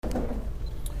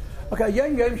Okay,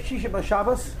 Yom Shisha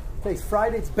Shabbos. Today's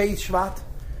Friday. It's Beis Shvat.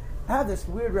 I have this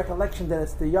weird recollection that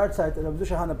it's the yard site of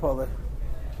Zusha Hanapole,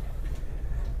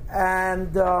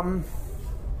 and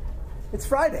it's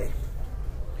Friday.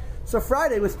 So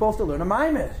Friday we're supposed to learn a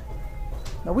Maimed.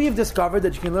 Now we have discovered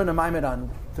that you can learn a Maimed on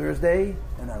Thursday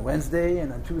and on Wednesday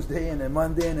and on Tuesday and on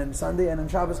Monday and on Sunday and on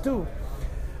Shabbos too.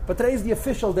 But today is the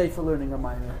official day for learning a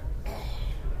Maimed.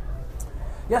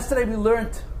 Yesterday we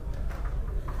learned,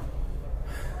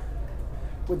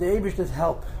 with the Eibishter's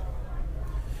help,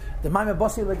 the Maimed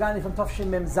Bossi Lagani from Tafshin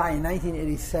Mem Zayin,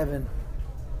 1987.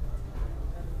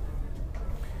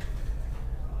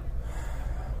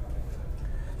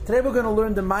 Today we're going to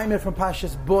learn the Maimed from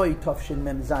Pashas Boy, Tafshin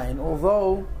Mem Zayin.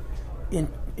 Although in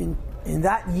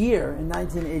that year, in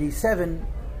 1987,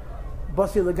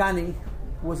 Bossi Lagani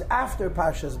was after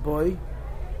Pashas Boy.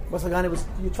 Bossi Lagani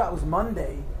was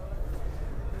Monday.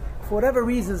 For whatever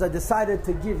reasons, I decided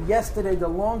to give yesterday the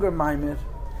longer Maimed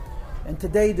and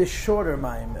today the shorter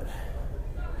Maimed.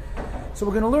 So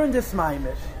we're going to learn this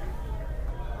Maimed.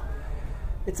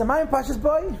 It's a Maimed Pashas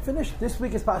Boy. Finished. This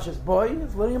week is Pashas Boy.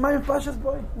 It's learning a Maimed Pashas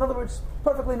Boy. In other words,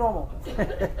 perfectly normal.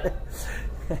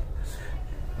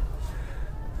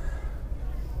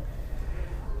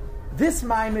 This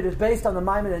Maimed is based on the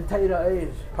Maimed in Teira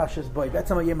Eid Pashas Boy. That's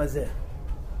Amayim Azeh.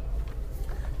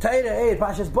 Teira Eid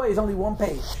Pashas Boy is only one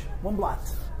page, one blot,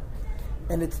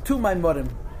 and it's 2 Maimorim.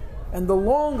 And the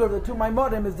longer the 2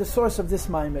 Maimorim is the source of this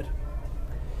Maimed.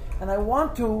 And I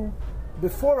want to,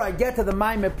 before I get to the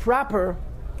Maimed proper,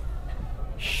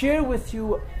 share with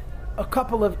you a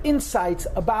couple of insights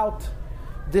about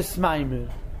this Maimed.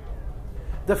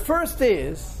 The first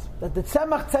is that the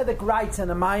Tzemach Tzedek writes in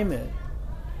a Maimed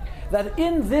that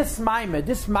in this Maimed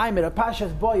of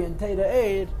Pashas Boy and Teira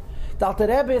Eid, the Alter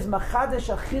Rebbe is Machadesh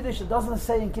a Chiddush. It doesn't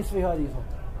say in Kisvei HaRiva.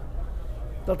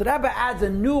 The Alter Rebbe adds a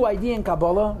new idea in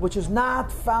Kabbalah, which is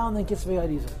not found in Kisvei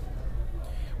HaRiva,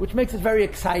 which makes it very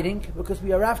exciting, because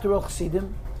we are after all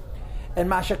Chassidim, and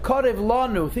Masha Korev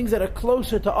Lanu, things that are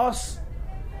closer to us,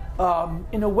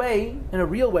 in a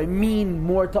real way, mean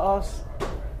more to us.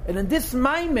 And in this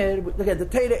Maimed, again, the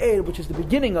Teira Eid, which is the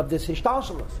beginning of this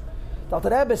Hishtalshalos, the Alter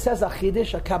Rebbe says a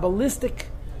Chiddush, a Kabbalistic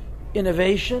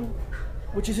innovation,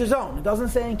 which is his own. It doesn't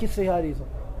say in Kisvei HaRiva.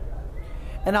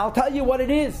 And I'll tell you what it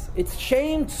is. It's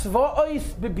Shem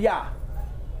Tzva'os Bibya,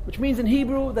 which means in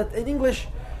Hebrew, that in English,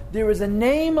 there is a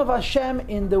name of Hashem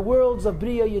in the worlds of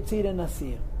Bria, Yetzirah, and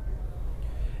Asiyah.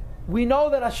 We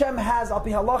know that Hashem has, Al Pi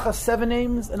Halacha, 7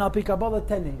 names, and Al Pi Kabbalah,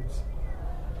 10 names.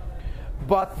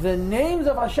 But the names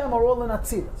of Hashem are all in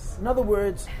Atzilus. In other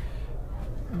words,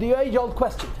 the age-old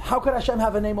question, how could Hashem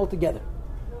have a name altogether?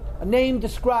 A name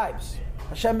describes.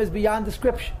 Hashem is beyond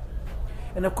description.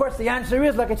 And of course the answer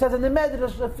is, like it says in the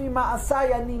Medrash,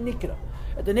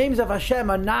 that the names of Hashem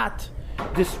are not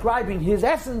describing His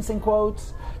essence, in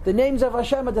quotes. The names of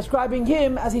Hashem are describing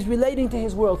Him as He's relating to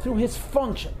His world, through His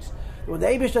functions. When the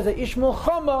Eibush does a Ishmul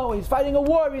Chomo, He's fighting a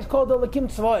war, He's called the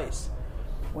Lakim Tzvois.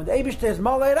 When the Eibush does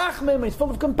Malay Rachmim, He's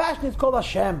full of compassion, He's called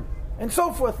Hashem. And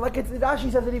so forth. Like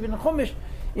Rashi says it even in Chumash,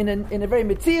 in a very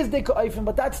Metzias Dika,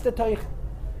 but that's the Toich.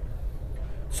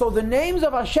 So the names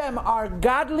of Hashem are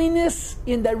godliness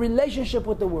in their relationship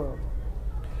with the world.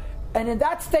 And in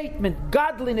that statement,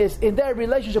 godliness in their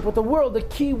relationship with the world, the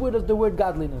key word is the word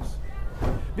godliness.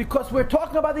 Because we're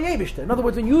talking about the Eibishter. In other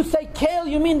words, when you say Kel,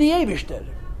 you mean the Eibishter.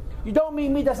 You don't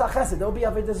mean Midas HaChesed, that will be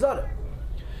Avodah Zarah.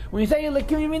 When you say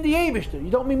Elikim, you mean the Eibishter.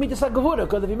 You don't mean Midas HaGevurah,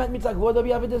 because if you meant Midas HaGevurah, that will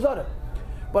be Avodah Zarah.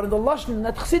 But in the Lashon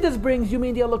that Chassidus brings, you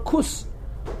mean the Elokus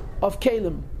of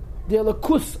Kalim, the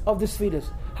Elokus of the Sfiras.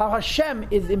 How Hashem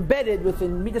is embedded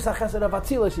within Midas HaChesed of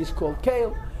Atzilus is called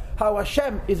Kael. How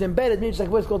Hashem is embedded, Midas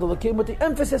HaGevurah is called the Lakim, with the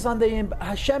emphasis on the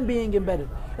Hashem being embedded.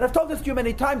 And I've told this to you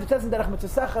many times. It says in Derech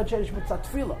Mitzvah and Sherish Mitzvah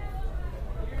Tefillah,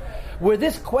 where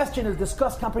this question is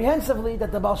discussed comprehensively,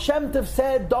 that the Baal Shem Tov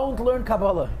said, don't learn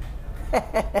Kabbalah.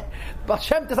 Baal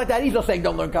Shem Tov is like the Arizal saying,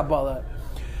 don't learn Kabbalah.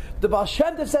 The Baal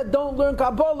Shem Tov said, don't learn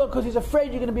Kabbalah because he's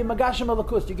afraid you're going to be Magashim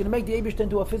Elokus. You're going to make the Eibishter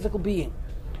into a physical being,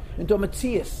 into a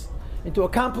Metzias, into a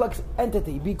complex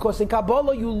entity. Because in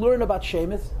Kabbalah you learn about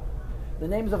Shemitz, the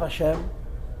names of Hashem,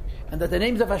 and that the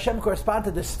names of Hashem correspond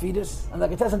to the Sfiras. And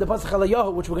like it says in the Pasuk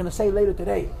Halayahu, which we're going to say later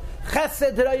today,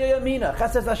 Chesed Raya Yamina,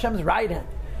 Chesed is Hashem's right hand,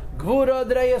 Gvura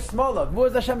Raya Smola, Gvura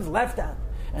is Hashem's left hand,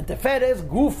 and Teferet is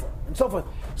Gufa, and so forth.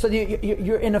 So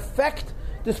you're in effect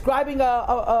describing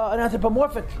an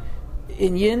anthropomorphic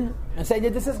inyan and saying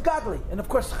that this is godly. And of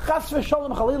course, Chas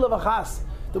v'Sholem Chalila v'Chas,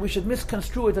 that we should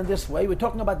misconstrue it in this way. We're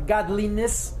talking about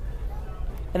godliness,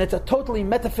 and it's a totally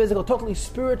metaphysical, totally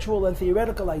spiritual and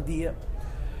theoretical idea.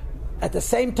 At the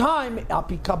same time,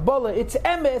 Api Kabbalah, it's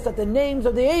emes that the names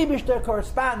of the Eibishter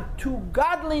correspond to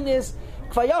godliness.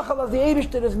 Kvayachal, as the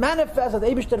Eibishter is manifest, as the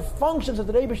Eibishter functions, as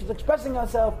the Eibishter is expressing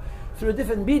herself through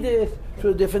different midas,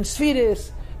 through different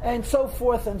spheres, and so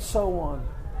forth and so on.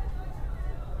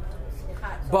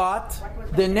 But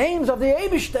the names of the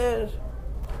Eibishter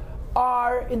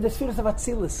are in the spheres of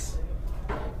Atzilus.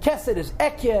 Kesed is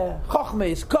Ekye, Chochme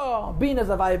is Ka, Bina is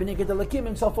Avaya, B'niket Elakim,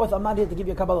 and so forth. I'm not here to give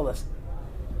you a Kabbalah lesson.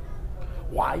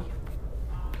 Why?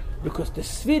 Because the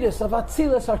spheres of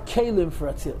Atzilus are Kalim for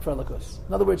Elokus.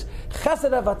 In other words,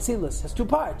 Chesed of Atzilus has two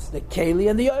parts, the Kali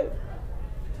and the Oy.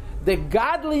 The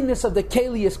godliness of the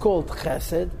Kali is called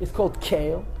Chesed, it's called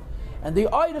Kale, and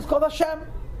the Oy is called Hashem.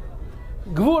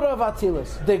 Gvura of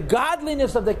Atzilus. The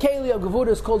godliness of the Kali of Gvura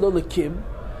is called Elikim,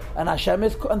 and Hashem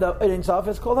is, and the Ein Sof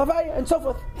is called Havaya, and so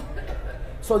forth.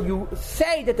 So you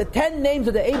say that the 10 names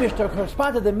of the Eibishter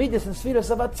correspond to the Midas and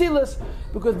Spheres of Atzilus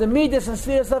because the Midas and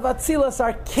Spheres of Atzilus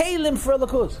are Kalim for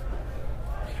Elokus.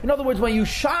 In other words, when you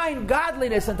shine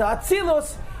godliness into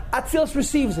Atzilus, Atzilus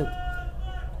receives it.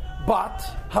 But,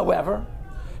 however,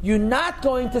 you're not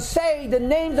going to say the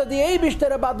names of the Eibishter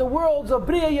about the worlds of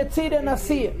Bria, Yetzirah, and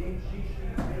Asiyah.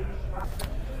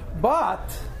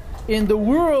 But in the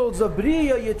worlds of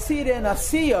Bria, Yetzirah, and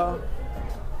Asiyah,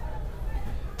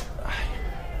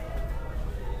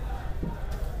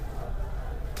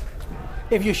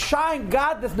 if you shine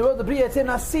godliness in the world of Bria, Yetzirah, and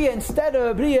Asiyah, instead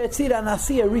of Bria, Yetzirah, and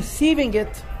Asiyah receiving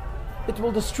it, it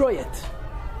will destroy it.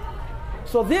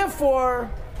 So therefore,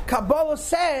 Kabbalah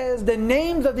says the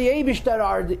names of the Eibishter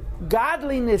are the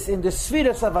godliness in the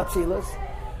spheres of Atzilus,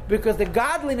 because the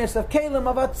godliness of Kalim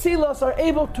of Atzilus are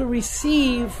able to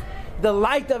receive the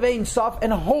light of Ein Sof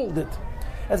and hold it,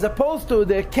 as opposed to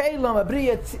the Kalim of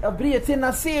Bria Yetzirah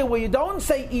Asiyah, where you don't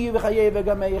say Iyu v'chayev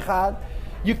v'gamei echad.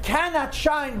 You cannot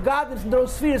shine godliness in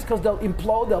those spheres because they'll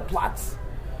implode, they'll platz,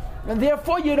 and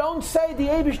therefore you don't say the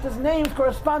Eibishter's names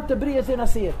correspond to Bria Yetzirah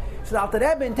Asiyah. So the Alter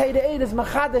Rebbe in Teire Eid is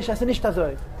machadesh as nicht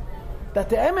azoy. That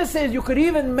the emes says you could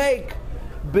even make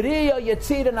Bria,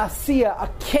 Yetzirah, and Asiyah a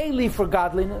keli for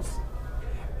godliness.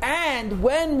 And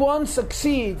when one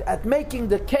succeeds at making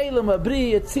the kelim of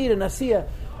Bria, Yetzirah, and Asiyah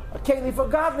a keli for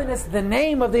godliness, the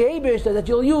name of the Eibishter that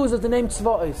you'll use is the name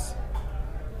Tzvois.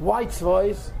 Why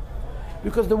Tzvois?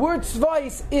 Because the word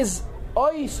Tzvois is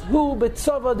Ois Hu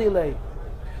B'Tzava Dilei.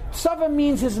 Tzava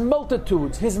means his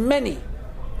multitudes, his many,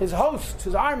 his hosts,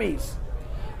 his armies.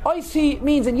 Oisi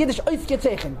means in Yiddish Ois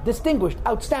Getzeichen, distinguished,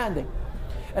 outstanding.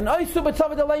 And Oisu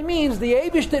B'Tzava Dilei means the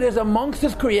Eibishter is amongst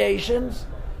his creations,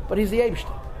 but he's the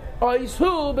Eibishter.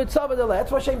 Oisu B'Tzava Dilei.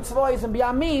 That's what Shem Tzvois and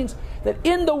Biyah means, that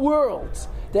in the worlds,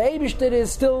 the Eibishter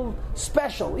is still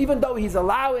special, even though he's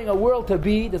allowing a world to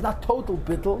be. There's not total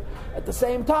bittul. At the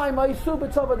same time, Oisu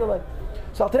B'Tzava Dilei.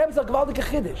 So Alter Rebbe is a gewaldige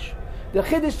chiddush. The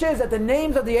chiddush is that the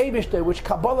names of the Eibishter, which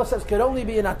Kabbalah says could only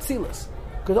be in Atzilus,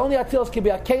 because only Atzilus can be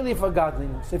a keli for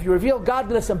godliness. If you reveal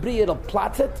godliness and Bria, it'll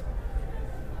platz it.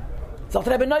 So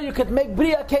Alter Rebbe, no, you could make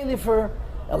Bria a keli for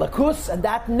Elokus, and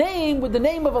that name, with the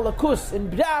name of Elokus in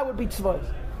Bria, would be Tzvois.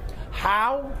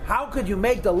 How? How could you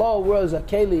make the lower worlds a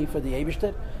keli for the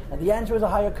Eibishter? And the answer is a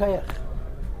higher koyach.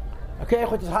 A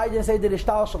koyach which is higher than say the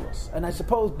Rishtalshalos. And I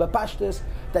suppose Bapashtis,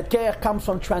 that koyach comes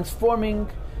from transforming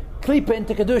Klipa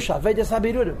into Kedusha, Vedas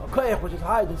Habirudim. A koyach which is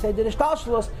higher than say the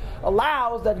Rishtalshalos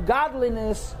allows that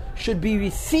godliness should be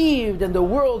received in the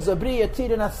worlds of Bria,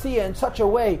 Yetzirah, and Asiyah in such a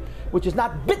way which is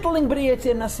not bittling Bria,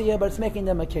 Yetzirah, and Asiyah, but it's making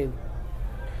them a keli.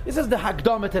 This is the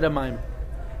Hakdama to the Maim.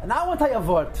 And now I want to tell you a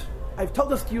vort. I've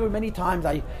told this to you many times.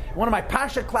 In one of my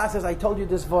Pasha classes, I told you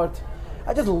this vort.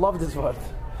 I just love this vort.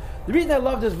 The reason I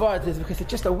love this vort is because it's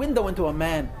just a window into a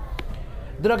man.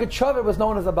 The Rogatchover was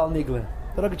known as a Bal Nigla.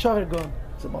 The Rogatchover gone.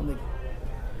 It's a Bal Nigla.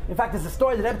 In fact, there's a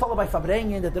story that Rebbe told by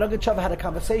Fabrengen that the Rogatchover had a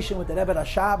conversation with the Rebbe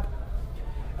Rashab,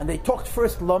 and they talked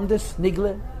first Lomdus,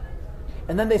 Nigla,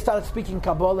 and then they started speaking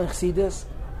Kabbalah and Chassidus.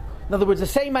 In other words, the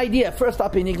same idea, first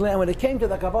up in Nigla, and when it came to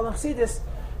the Kabbalah and Chassidus,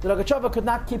 the Rogatchover could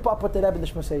not keep up with the Rebbe and the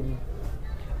Shmoseidim.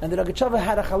 And the Rogatchover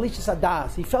had a Chalishas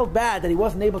Adas. He felt bad that he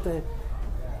wasn't able to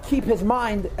keep his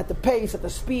mind at the pace, at the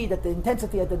speed, at the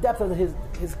intensity, at the depth of his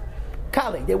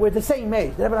colleague. They were the same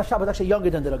age. The Rebbe Rashab was actually younger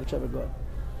than the Rogatchover God.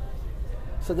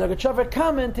 So the Rogatchover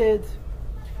commented,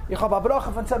 Ich hab a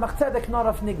bracha von Tzemach Tzedek nor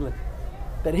auf Nigla.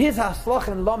 That his Haslach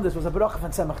in Lomdus was a bracha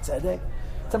von Tzemach Tzedek.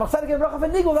 Tzemach Tzedek is a bracha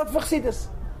von Nigla, not for Chassidus.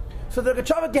 So the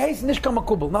Rogatchover geheißen Nishka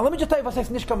Makubal. Now let me just tell you what says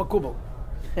Nishka Makubal.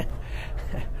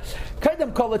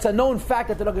 Kedem Kol, it's a known fact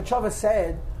that the Rogatchover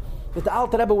said that the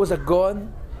Alter Rebbe was a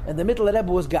Gon, and the Middle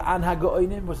Rebbe was Ga'an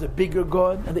HaGoinim, was a bigger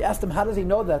Gon. And they asked him, how does he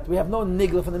know that? We have no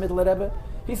Nigla from the Middle Rebbe.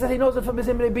 He said he knows it from his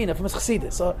Imre Bina, from his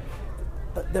Chassidus. So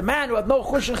the man who had no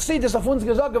Chush and Chsidis auf uns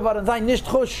gesagt geworden, sein nicht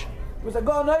Chush. Was a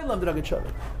Gaon Olam, der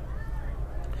Rogatchover.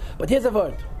 But here's a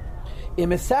word. In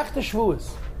Masechta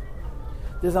Shavuos,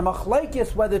 there's a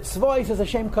machlekes whether Tzvois is a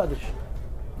Shem Kaddish.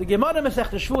 The Gemara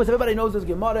Masechta Shavuos, everybody knows this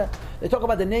Gemara. They talk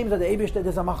about the names of the Eibishter.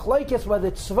 There's a machlekes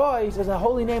whether Tzvois is a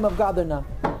holy name of God or not.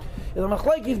 There's a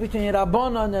machlekes between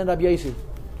Rabbanan and Rabbi Yosi.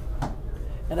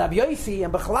 And Rabbi Yosi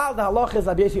and Bechlal the halach is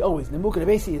Rabbi Yosi always. Nemuka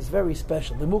Rabbi Yosi is very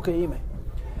special. Nemuka Ime.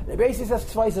 Rabbi Yosi says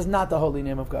Tzvois is not the holy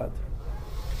name of God.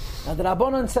 And the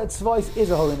Rabbanan said Tzvois is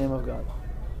a holy name of God.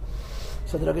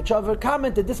 So the Rogatchover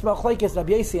commented this machlekes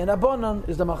Rabbi Yosi and Rabbanan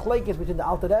is the machlekes between the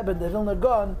Alter Rebbe and the Vilna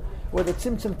Gaon, whether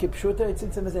Tzimtzum kipshuta or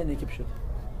Tzimtzum is any kipshuta.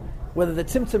 Whether the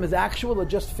Tzimtzum is actual or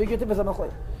just figurative is a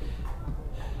machlekes.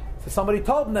 So somebody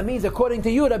told him that means according to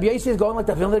you Rabbi Yosi is going like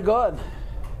the Vilna Gaon.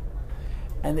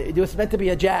 And it was meant to be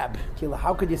a jab.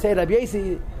 How could you say Rabbi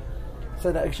Yosi?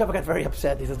 So the Rogatchover got very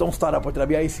upset. He says, don't start up with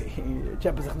Rabbi Yosi.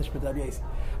 Jab sich nicht mit Rabbi Yosi.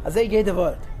 Azay geht the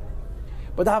word.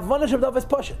 But the Havana Shabdov is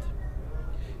Poshet.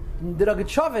 The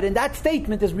Rogatchover in that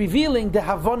statement is revealing the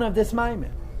Havana of this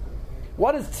Maimon.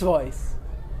 What is Tzvois?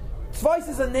 Tzvois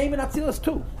is a name in Atzilus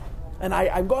too. And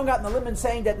I'm going out on a limb and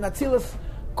saying that in Atzilus,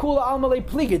 Kula Almalei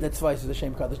Pliga, that Tzvois is a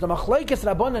Shem Kaddish. The Machlekes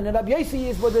Rabbanan and Rabbi Yosi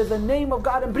is where there's a name of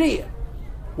God in Bria.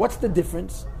 What's the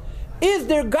difference? Is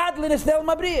there godliness in El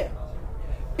Mabriya?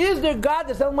 Is there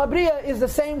godliness in El Mabriya is the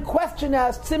same question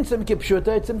as Tzimtzum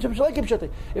Kipshuta, Tzimtzum Shalei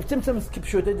Kipshuta. If Tzimtzum is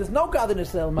Kipshuta, there's no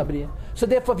godliness in El Mabriya. So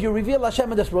therefore, if you reveal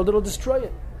Hashem in this world, it'll destroy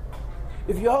it.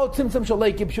 If you hold Tzimtzum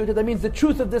Shalei Kipshuta, that means the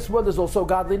truth of this world is also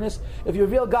godliness. If you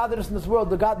reveal godliness in this world,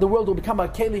 the world will become a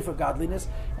keli for godliness.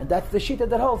 And that's the shita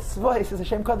that holds Tzvois is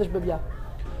Hashem Kaddish B'Biyah.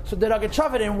 So the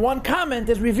Rogatchover in one comment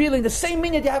is revealing the same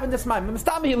meaning you have in this mind.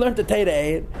 Mistami he learned the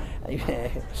Teira.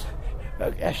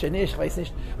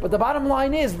 But the bottom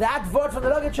line is that word from the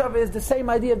Rogatchover is the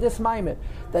same idea of this Maimer,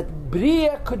 that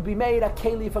Bria could be made a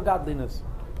keli for godliness.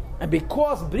 And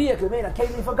because Bria could be made a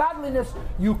keli for godliness,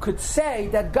 you could say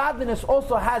that godliness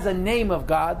also has a name of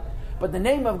God, but the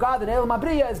name of God in El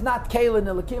Mabriya is not Kaelin,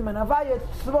 Elikim, and Havaya, it's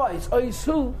Tzvois,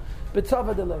 Oisu,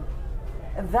 B'tzava Delay.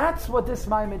 And that's what this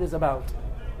Maimer is about.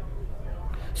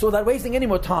 So without wasting any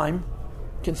more time,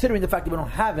 considering the fact that we don't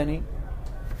have any,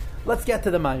 let's get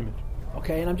to the Maimer.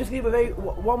 Okay, and I'm just going to give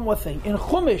one more thing. In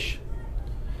Chumash,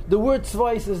 the word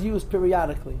Tzvois is used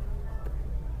periodically.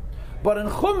 But in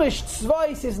Chumash,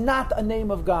 Tzvois is not a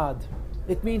name of God.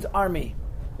 It means army.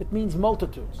 It means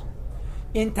multitudes.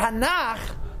 In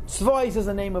Tanakh, Tzvois is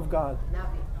a name of God.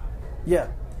 Yeah.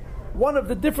 One of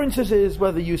the differences is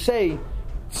whether you say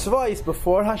Tzvois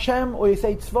before Hashem or you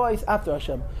say Tzvois after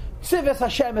Hashem. Tzivos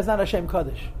Hashem is not Hashem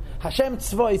Kaddish. Hashem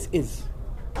Tzvois is.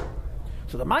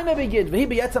 So the Maimah begins, V'hi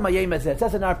b'yetzam hayem hazeh. It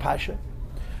says in our Pasha,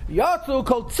 Yatzu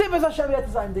kol Tzivos Hashem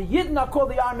yetzayim. The Yidden are called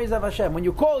the armies of Hashem. When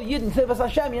you call Yidden Tzivos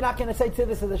Hashem, you're not going to say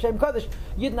Tzivos is Hashem Kaddish.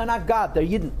 Yidden are not God, they're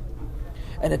Yidden.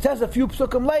 And it says a few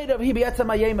psukim later, V'hi b'yetzam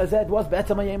hayem hazeh. It was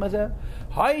b'yetzam hayem hazeh.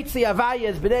 Ha'itzi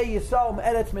avayas b'nei Yisrael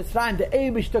eretz Mitzrayim. The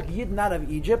Eibush took Yidden out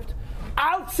of Egypt.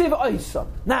 Al tziv oisam.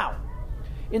 Now,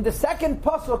 in the second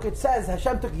pasuk it says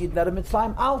Hashem took Yidden out of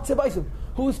Mitzrayim. Al tziv oisam.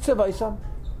 Who's tziv oisam?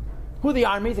 Who are the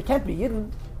armies? It can't be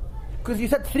Yidden. Because you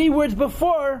said 3 words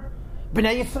before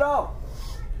B'nai Yisrael.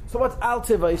 So what's Al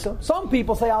Tzivaisam? Some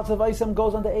people say Al Tzivaisam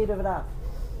goes on the 8 of Rav.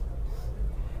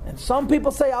 And some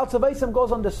people say Al Tzivaisam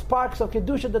goes on the sparks of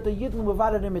Kedusha that the Yidden were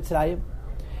vared in Mitzrayim.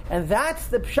 And that's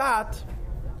the pshat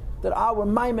that our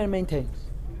Maimer maintains.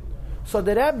 So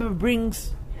the Rebbe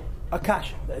brings a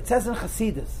kasha. It says in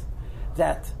Chassidus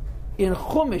that in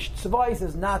Chumash, Tzvois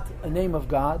is not a name of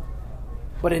God,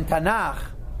 but in Tanakh,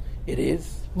 it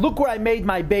is. Look where I made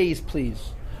my bays,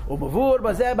 please. Umavur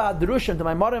bazeba adrushim to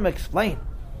my mother explain.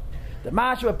 The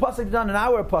Mashal pasuk done in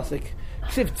our pasuk.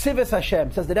 Ksiv Tzivos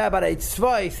Hashem says the Rabbi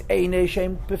Tzvois ein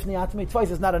Hashem b'fnei atzmei. Tzvois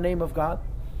is not a name of God.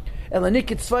 Elanik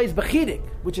Tzvois b'chidik,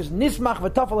 which is nismach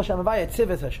v'tafel Hashem avaya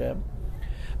Tzivos Hashem.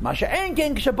 Masha ein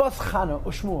ken kshabos Chana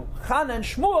or Shmuel. Chana and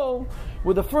Shmuel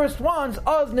were the first ones.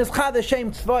 Oz nischad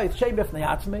Hashem Tzvois Shem b'fnei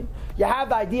atzmei. You have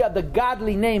the idea of the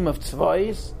godly name of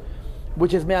Tzvois,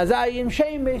 which is Me'azayim,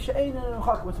 Shemesh, Einen, and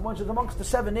Chakam. Which is amongst the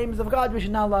 7 names of God, which is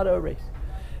not allowed to erase.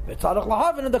 And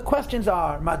the questions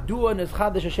are, Madua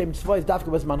Nizchadash Hashem Tzvois Dafka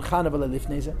was Manchana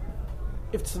V'Lelifneze.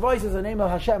 If Tzvois is the name of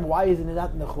Hashem, why isn't it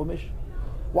not in the Chumash?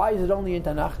 Why is it only in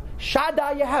Tanakh?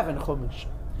 Shada you have in Chumash.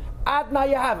 Adna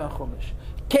you have in Chumash.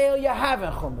 Kael you have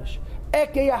in Chumash.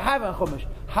 Eke you have in Chumash.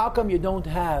 How come you don't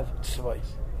have Tzvois?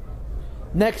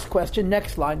 Next question,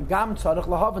 next line. Gam Tzarech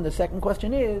Lahav. And the second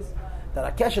question is,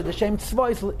 that Akesha the Shem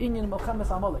Tzvois l'Inyan Melchemes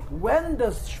Amalek. When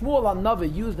does Shmuel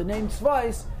HaNavi use the name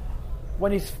Tzvois?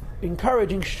 When he's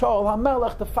encouraging Shaul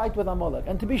HaMelech to fight with Amalek.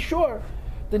 And to be sure,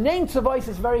 The name Tzavos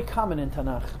is very common in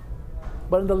Tanakh,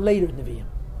 but in the later Nevi'im.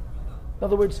 In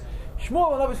other words,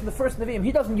 Shmuel, and obviously the first Nevi'im,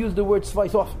 he doesn't use the word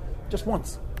Tzavos often, just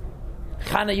once.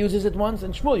 Chana uses it once,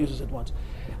 and Shmuel uses it once,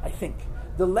 I think.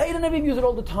 The later Nevi'im use it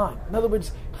all the time. In other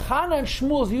words, Chana and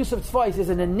Shmuel's use of Tzavos is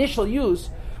an initial use,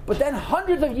 but then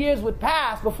hundreds of years would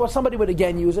pass before somebody would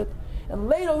again use it. And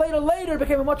later, it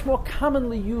became a much more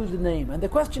commonly used name. And the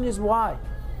question is why?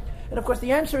 And of course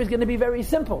the answer is going to be very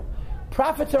simple.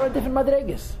 Prophets are a different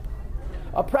madregas.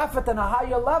 A prophet on a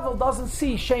higher level doesn't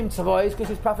see Shem Tzavos because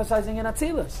he's prophesying in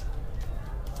Atzilus.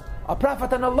 A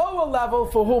prophet on a lower level,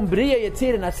 for whom Bria,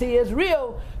 Yetzir, and Asiyah is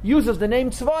real, uses the name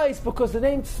Tzavos because the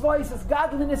name Tzavos is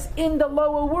godliness in the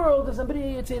lower world as in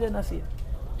Bria, Yetzir, and Asiyah.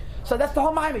 So that's the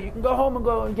whole Maimah. You can go home and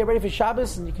go and get ready for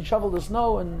Shabbos, and you can shovel the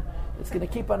snow, and it's going to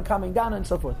keep on coming down and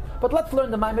so forth. But let's learn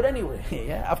the Maimah anyway.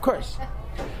 Yeah, of course.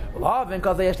 The Rebbe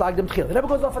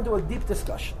goes off into a deep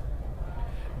discussion.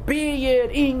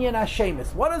 Biyir, Inyan,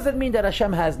 Hashemis. What does it mean that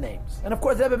Hashem has names? And of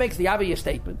course, the Rebbe makes the obvious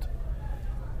statement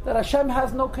that Hashem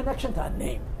has no connection to a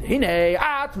name. Is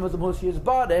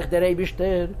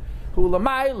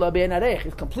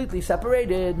completely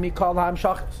separated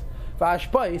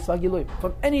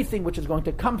from anything which is going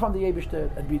to come from the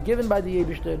Eibishter and be given by the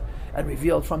Eibishter and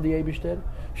revealed from the Eibishter.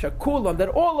 Shakulam, that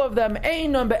all of them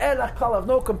have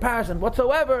no comparison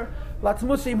whatsoever.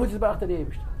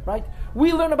 Right?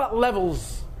 We learn about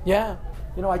levels. Yeah,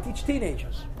 you know, I teach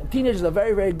teenagers, and teenagers are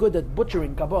very, very good at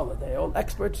butchering Kabbalah. They're all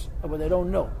experts, but they don't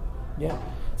know. Yeah,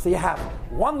 so you have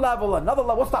one level, another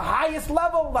level. What's the highest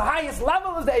level? The highest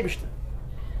level is the Eibishter.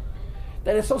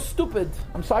 That is so stupid.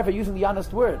 I'm sorry for using the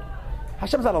honest word.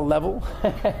 Hashem's not a level.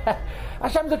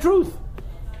 Hashem's the truth.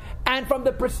 And from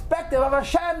the perspective of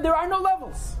Hashem, there are no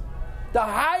levels. The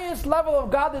highest level of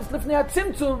God is Lifnei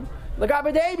HaTzimtzum. The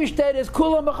Gabi Eibishter is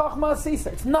Kulam B'Chochma Asisa.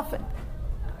 It's nothing.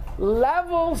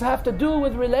 Levels have to do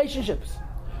with relationships.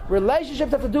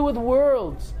 Relationships have to do with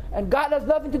worlds. And God has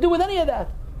nothing to do with any of that.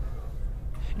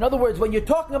 In other words, when you're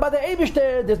talking about the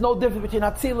Eibishter, there's no difference between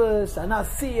Atzilus and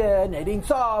Asiyah and Ein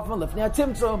Sof and Lifnei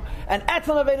HaTzimtzum and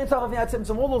Etzem of Ein Sof of Lifnei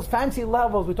HaTzimtzum, all those fancy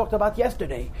levels we talked about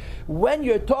yesterday. When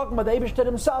you're talking about the Eibishter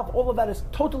himself, all of that is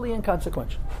totally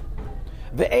inconsequential.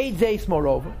 Ve'ed zeis,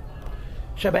 moreover,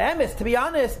 Shebe'emes, to be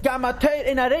honest,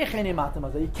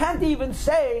 you can't even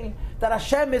say that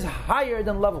Hashem is higher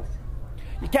than levels.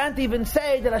 You can't even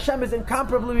say that Hashem is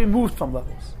incomparably removed from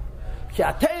levels.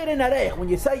 When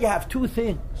you say you have two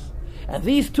things, and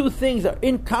these two things are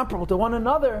incomparable to one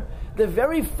another, the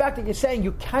very fact that you're saying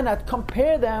you cannot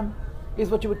compare them is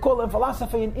what you would call in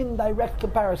philosophy an indirect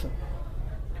comparison.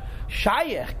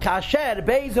 Shayech, kasher,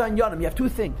 beizo, and yonim. You have two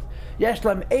things. They have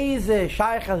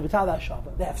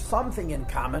something in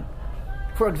common.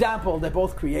 For example, they're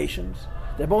both creations.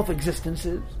 They're both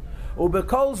existences.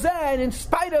 And in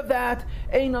spite of that,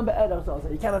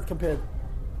 you cannot compare them.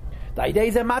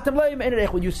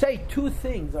 When you say two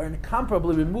things are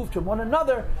incomparably removed from one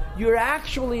another, you're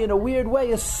actually, in a weird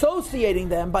way, associating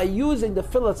them by using the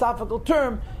philosophical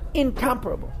term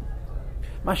incomparable.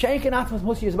 Talking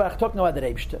about the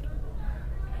Eibishter.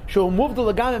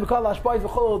 That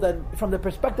from the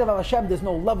perspective of Hashem, there's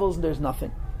no levels and there's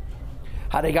nothing.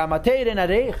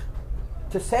 To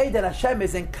say that Hashem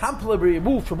is incomparably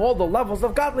removed from all the levels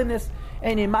of godliness,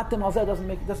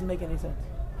 doesn't make any sense.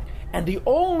 And the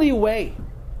only way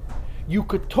you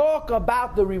could talk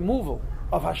about the removal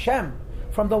of Hashem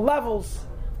from the levels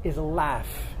is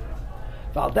laugh.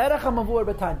 And there the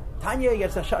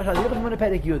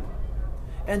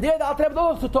Alter Rebbe is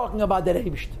also talking about the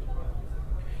Eibishter.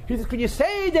 He says, can you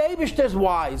say the Eibishter is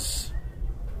wise?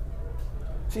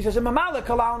 So he says, in Mamala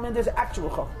Kalalman there's actual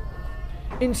Chachma.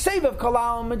 In Sevav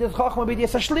Kalalman there's Chachma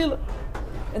b'dias Hashlila.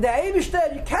 In the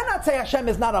Eibishter, you cannot say Hashem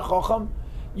is not a Chacham.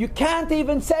 You can't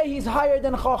even say he's higher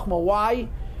than Chachma. Why?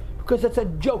 Because it's a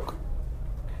joke.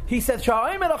 He says, if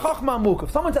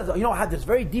someone says, I had this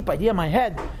very deep idea in my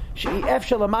head,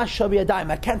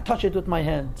 I can't touch it with my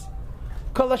hands.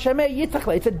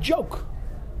 It's a joke.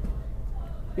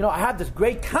 I have this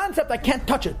great concept, I can't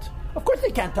touch it. Of course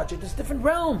they can't touch it, it's different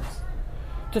realms.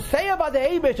 To say about the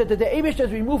Eibishter that the Eibishter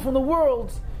is removed from the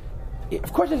worlds,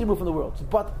 of course he's removed from the worlds,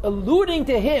 but alluding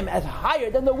to him as higher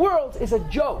than the worlds is a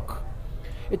joke.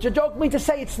 It's a joke means to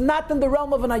say it's not in the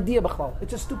realm of an idea, b'chlal.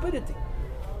 It's a stupidity.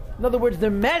 In other words,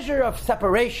 the measure of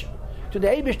separation to the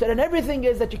Eibishter and everything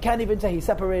is that you can't even say he's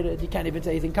separated, you can't even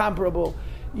say he's incomparable.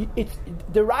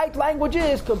 The right language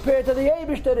is, compared to the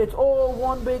Eibishter, it's all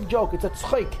one big joke. It's a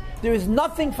tzchik. There is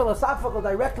nothing philosophical,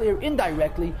 directly or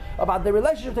indirectly, about the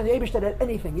relationship to the Eibishter at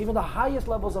anything, even the highest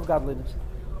levels of godliness.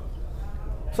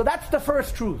 So that's the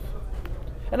first truth.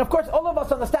 And of course, all of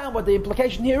us understand what the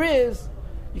implication here is,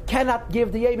 You cannot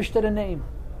give the Eibishter a name.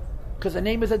 Because a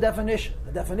name is a definition.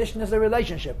 The definition is a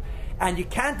relationship. And you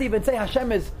can't even say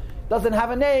Hashem doesn't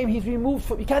have a name, he's removed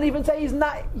from, you can't even say he's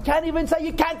not, you can't even say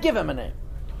you can't give him a name.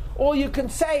 All you can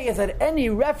say is that any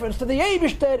reference to the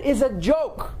Eibishter is a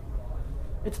joke.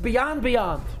 It's beyond.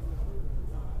 But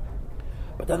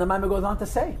then the Maimon goes on to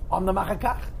say,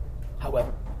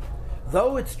 however,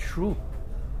 though it's true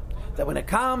that when it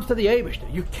comes to the Eibishter,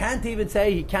 you can't even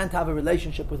say he can't have a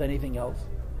relationship with anything else.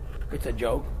 It's a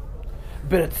joke.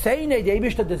 But it's saying that the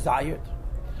Eibishter desired,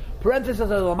 parenthesis,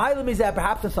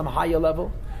 perhaps on some higher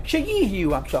level, he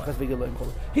wants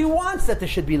that there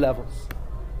should be levels.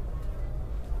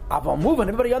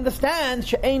 Everybody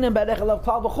understands when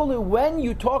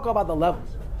you talk about the levels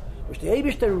which the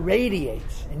Eibishter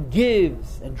radiates and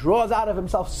gives and draws out of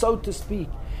himself, so to speak,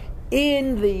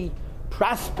 in the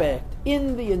prospect,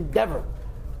 in the endeavor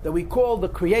that we call the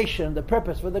creation, the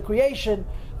purpose for the creation,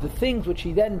 the things which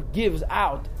he then gives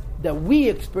out that we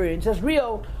experience as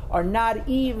real are not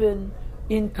even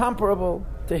incomparable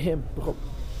to him.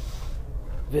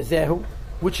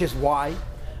 Which is why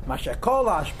whenever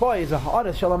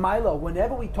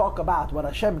we talk about what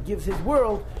Hashem gives his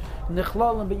world, we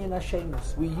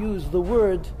use the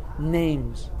word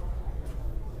names.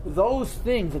 Those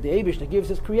things that the Eibishter gives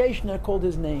his creation are called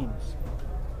his names.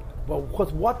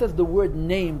 But what does the word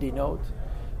name denote?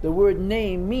 The word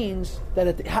name means that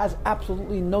it has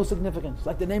absolutely no significance,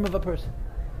 like the name of a person.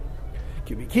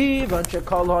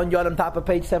 Top of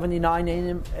page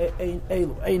 79,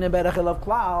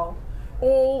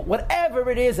 all whatever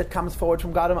it is that comes forward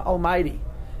from God Almighty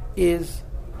is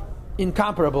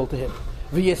incomparable to him.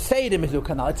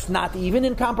 It's not even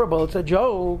incomparable, it's a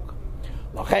joke.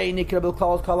 That's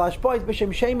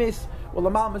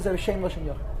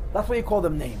why you call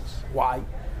them names. Why?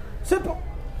 Simple.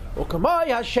 The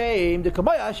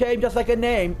just like a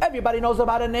name. Everybody knows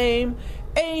about a name.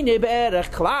 The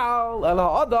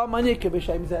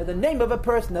name of a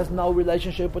person has no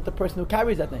relationship with the person who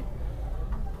carries that name.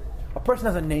 A person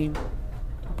has a name.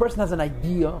 A person has an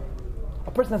idea.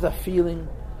 A person has a feeling.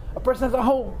 A person has a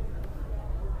home.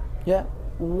 Yeah?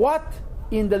 What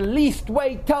in the least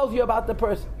way tells you about the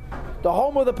person? The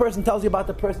home of the person tells you about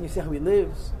the person. You see how he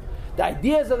lives. The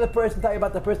ideas of the person tell you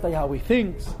about the person, tell you how he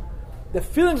thinks. The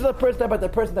feelings of the person tell you about the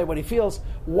person, tell you what he feels.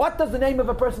 What does the name of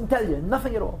a person tell you?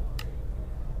 Nothing at all.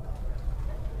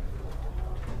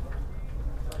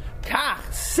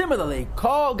 Similarly,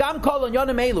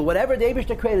 whatever the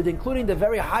Eibishter created, including the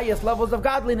very highest levels of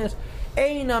godliness,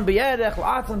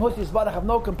 have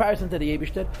no comparison to the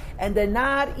Eibishter, and they're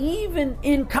not even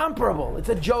incomparable. It's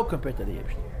a joke compared to the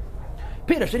Eibishter.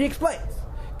 Peter, so he explains.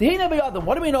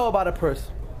 What do we know about a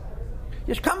person?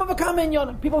 People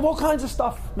have all kinds of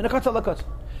stuff. You have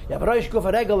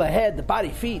a head, the body,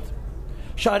 feet.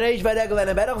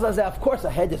 Of course, a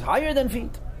head is higher than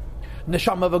feet.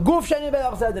 Neshama of a goof, the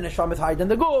neshama is higher than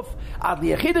the goof. Of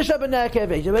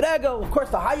course,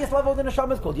 the highest level of the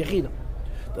neshama is called yechida.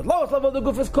 The lowest level of the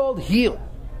goof is called heel.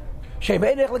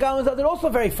 They're also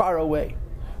very far away.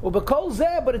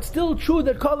 But it's still true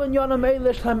that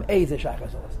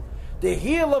the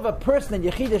heel of a person and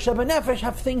Yechida Sheba Nefesh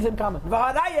have things in common.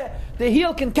 The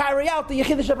heel can carry out the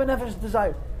Yechida Sheba Nefesh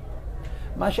desire.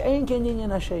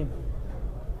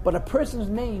 But a person's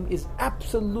name is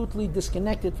absolutely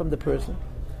disconnected from the person.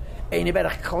 It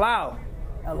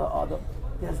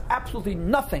has absolutely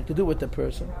nothing to do with the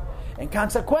person. And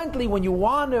consequently, when you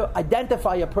want to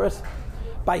identify a person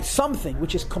by something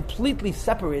which is completely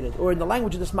separated, or in the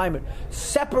language of this Maimon,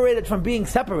 separated from being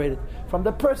separated from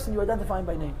the person you identify him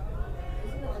by name.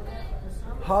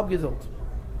 Habgesult.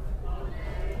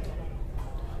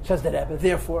 Says the Rebbe,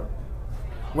 therefore,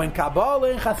 when Kabbalah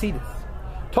and Chassidus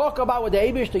talk about what the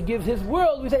Eibishter gives his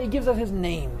world, we say he gives us his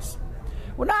names.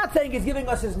 We're not saying he's giving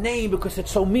us his name because it's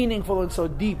so meaningful and so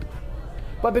deep,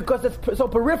 but because it's so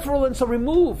peripheral and so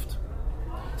removed.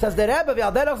 Says the Rebbe,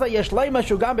 the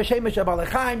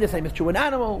same is true in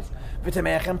animals,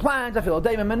 and plants,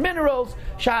 and minerals.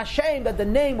 Shashem, that the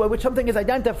name by which something is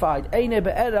identified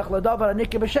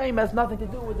has nothing to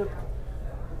do with the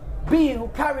being who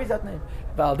carries that name.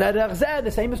 The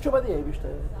same is true by the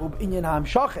Eibishter.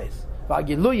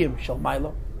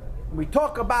 We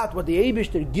talk about what the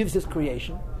Eibishter gives his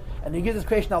creation, and he gives his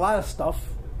creation a lot of stuff.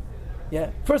 Yeah.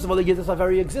 First of all, he gives us our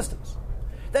very existence.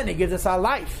 Then he gives us our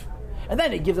life. And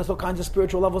then he gives us all kinds of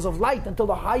spiritual levels of light until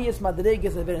the highest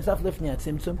madrigas of himself lifting at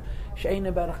Tzimtzum.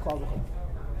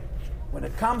 When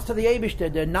it comes to the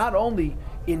Eibishter, they're not only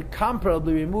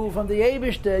incomparably removed from the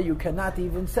Eibishter, you cannot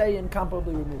even say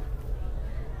incomparably removed.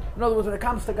 In other words, when it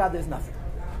comes to God, there's nothing.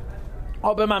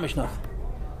 Mamish nothing.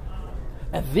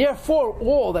 And therefore,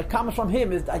 all that comes from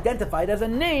him is identified as a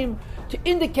name to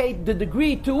indicate the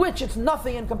degree to which it's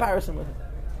nothing in comparison with him.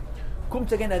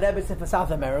 Comes again a Rebbe from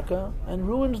South America and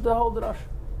ruins the whole Drush.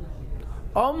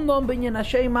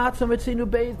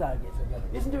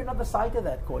 Isn't there another side to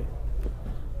that coin?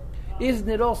 Isn't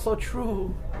it also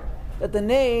true that the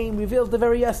name reveals the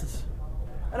very essence?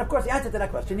 And of course, the answer to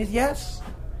that question is yes.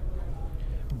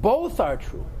 Both are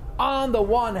true. On the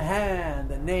one hand,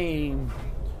 the name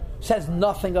says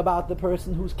nothing about the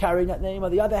person who's carrying that name.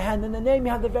 On the other hand, in the name,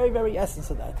 you have the very, very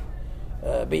essence of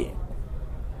that being.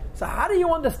 So how do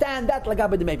you understand that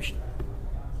Lagabe de Meibishter?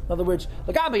 In other words,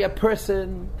 Lagabe, a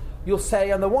person, you'll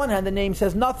say on the one hand the name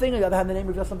says nothing, on the other hand the name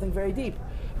reveals something very deep.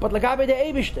 But Lagabe de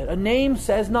Eibishter, a name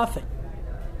says nothing.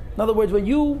 In other words, when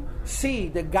you see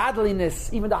the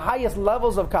godliness, even the highest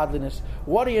levels of godliness,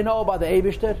 what do you know about the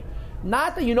Eibishter?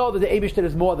 Not that you know that the Eibishter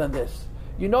is more than this.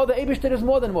 You know the Eibishter is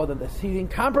more than this. He's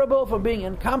incomparable from being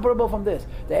incomparable from this.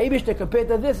 The Eibishter compared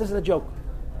to this is a joke.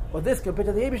 Or this compared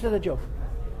to the Eibishter is a joke.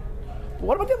 But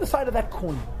what about the other side of that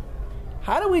coin?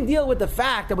 How do we deal with the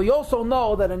fact that we also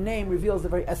know that a name reveals the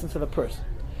very essence of a person?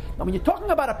 Now when you're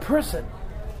talking about a person,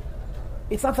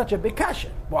 it's not such a big kasha.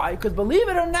 Why? Because believe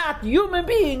it or not, human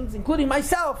beings, including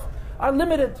myself, are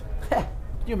limited. Can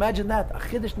you imagine that?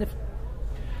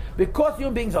 Because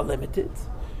human beings are limited,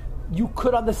 you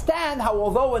could understand how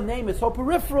although a name is so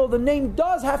peripheral, the name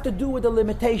does have to do with the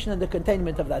limitation and the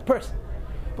containment of that person.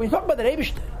 When you talk about the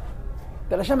Eibishter,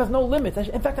 that Hashem has no limits.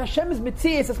 In fact, Hashem's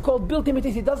Mitzias is called Bilti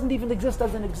Mitzias. He doesn't even exist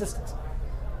as an existence.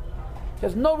 He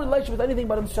has no relation with anything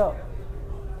but himself.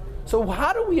 So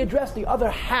how do we address the other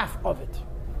half of it?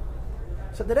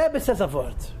 So the Rebbe says a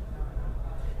word.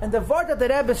 And the word that the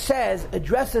Rebbe says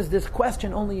addresses this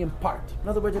question only in part. In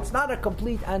other words, it's not a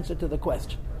complete answer to the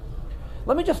question.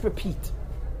 Let me just repeat.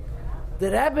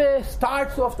 The Rebbe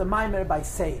starts off the Maimer by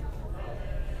saying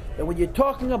that when you're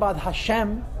talking about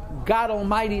Hashem, God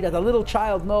Almighty, that a little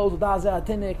child knows,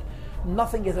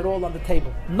 nothing is at all on the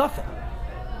table. Nothing.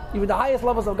 Even the highest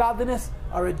levels of godliness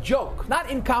are a joke. Not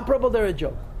incomparable, they're a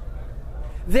joke.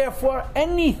 Therefore,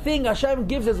 anything Hashem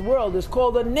gives His world is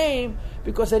called a name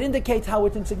because it indicates how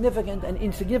it's insignificant and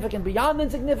insignificant beyond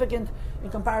insignificant in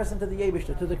comparison to the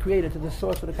Eibishter, to the Creator, to the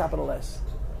Source with a capital S.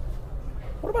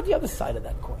 What about the other side of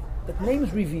that coin? That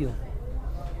names reveal.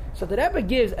 So the Rebbe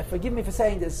gives, and forgive me for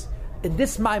saying this, in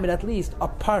this Maimon at least, a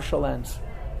partial answer.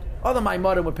 Other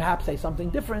Maimonim would perhaps say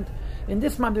something different. In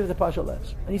this Maimon there is a partial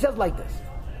answer. And he says like this.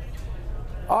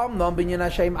 When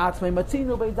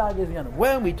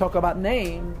we talk about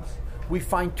names, we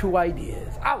find two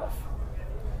ideas. Aleph.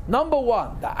 Number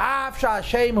one, the Av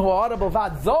Sha'Hashem Hu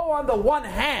Ha'Vad. Though on the one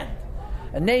hand,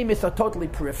 a name is so totally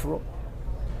peripheral,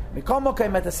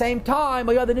 at the same time,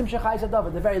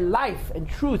 the very life and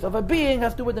truth of a being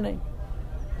has to do with the name.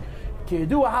 The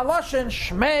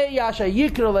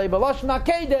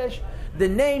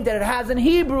name that it has in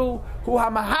Hebrew,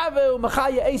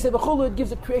 it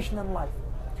gives it creation and life.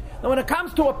 Now when it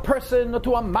comes to a person, or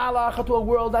to a malach, or to a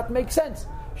world, that makes sense.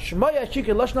 Shmaya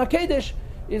Shikr Lashon HaKedesh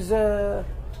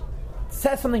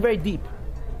says something very deep.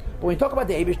 But when you talk about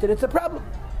the Eibishter, it's a problem.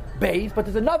 But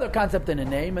there's another concept in a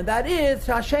name, and that is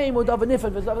Hashem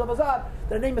that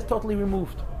a name is totally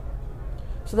removed.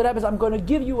 So the Rebbe says, I'm going to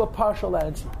give you a partial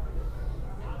answer.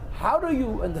 How do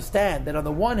you understand that on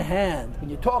the one hand, when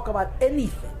you talk about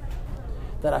anything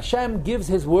that Hashem gives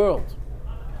His world,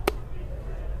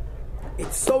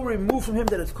 it's so removed from Him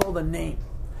that it's called a name,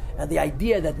 and the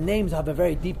idea that names have a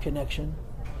very deep connection?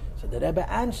 So the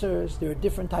Rebbe answers, there are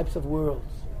different types of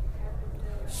worlds.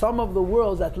 Some of the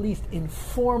worlds at least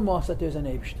inform us that there's an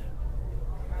Eibishter.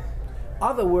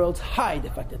 Other worlds hide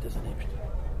the fact that there's an Eibishter.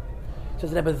 So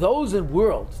the Rebbe, those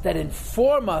worlds that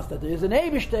inform us that there is an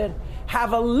Eibishter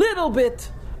have a little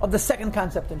bit of the second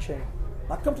concept in Shem.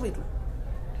 Not completely.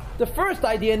 The first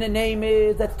idea in the name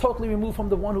is that's totally removed from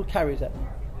the one who carries that name.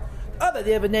 The other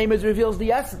idea of a name is reveals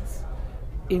the essence.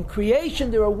 In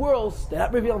creation there are worlds that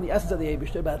not reveal the essence of the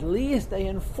Eibishter, but at least they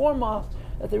inform us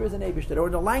that there is an Eibishter. Or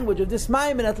in the language of this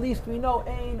Maimon, at least we know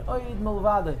Ein Oid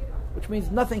Milvade, which means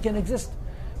nothing can exist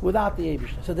without the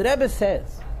Eibishter. So the Rebbe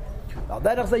says,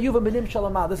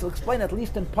 this will explain at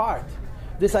least in part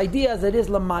this idea that is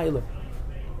Lamayla.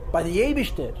 By the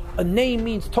Eibishter, a name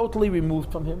means totally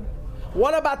removed from him.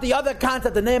 What about the other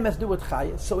concept? The name has to do with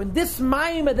Chayas. So in this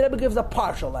Maimon, the Rebbe gives a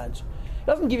partial answer. He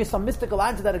doesn't give you some mystical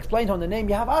answer that explains on the name.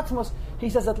 You have Atzmos. He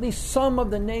says at least some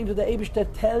of the names of the Eibishter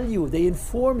tell you, they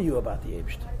inform you about the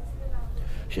Eibishter.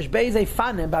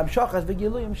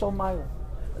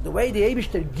 The way the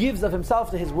Eibishter gives of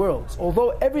himself to his worlds, although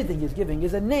everything he's giving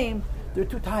is a name, there are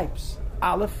two types.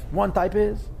 Aleph, one type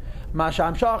is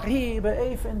Masham shachi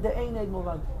be'efen de'ened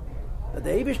mulvad. That the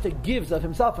Eibishter gives of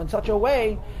himself in such a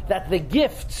way that the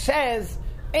gift says,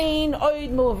 Ein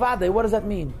oid mulvade. What does that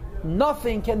mean?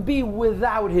 Nothing can be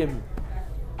without him.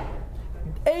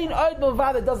 Ein oid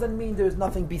mulvade doesn't mean there's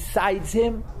nothing besides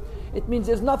him. It means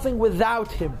there's nothing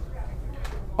without him.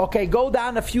 Okay, go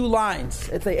down a few lines.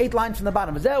 It's 8 lines from the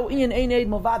bottom.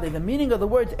 The meaning of the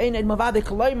words Ein Eid Mulvade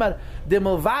Koloimar, the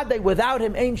Mulvade, without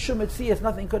him, Ein Shum Etzias,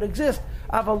 nothing could exist.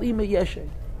 Aval Ima Yeshe.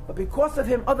 But because of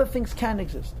him, other things can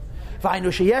exist. V'ainu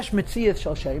sheyesh Metzias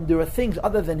Shel Shem. There are things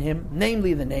other than him,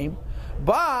 namely the name.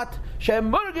 But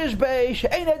Shem Murgish Bei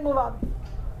She'ein Eid Mulvade.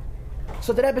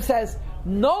 So the Rebbe says,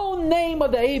 no name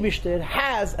of the Eibishter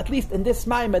has, at least in this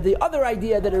Maimah, the other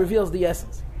idea that it reveals the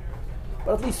essence.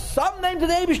 But at least some names of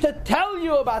the Eibishter tell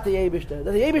you about the Eibishter.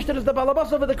 That the Eibishter is the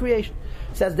balabas over the creation.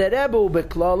 It says the Rebbe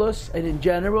Beklalus, and in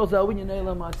general, that's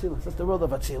the world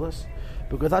of Atzilus.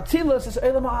 Because Atzilus is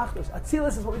Eilam HaAchdus.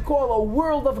 Atzilus is what we call a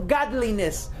world of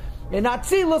godliness. In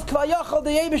Atzilus, Klayachal,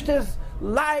 the Eibishter's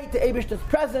light, the Eibishter's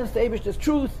presence, the Eibishter's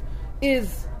truth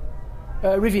is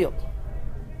revealed.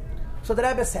 So the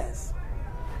Rebbe says,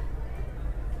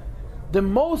 the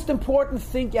most important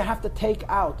thing you have to take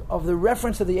out of the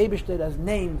reference of the Eibishter as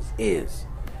names is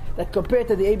that compared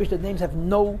to the Eibishter, names have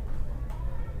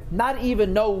not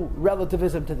even no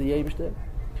relativism to the Eibishter.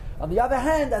 On the other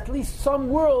hand, at least some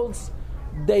worlds,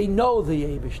 they know the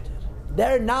Eibishter.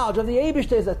 Their knowledge of the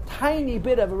Eibishter is a tiny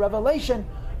bit of a revelation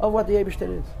of what the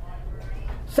Eibishter is.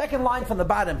 Second line from the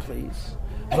bottom, please.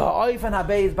 On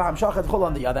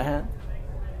the other hand,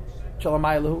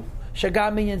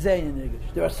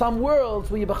 there are some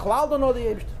worlds where you don't know the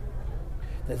Eibishter.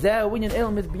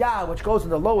 Which goes in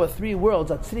the lower 3 worlds,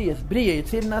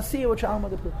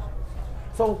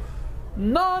 so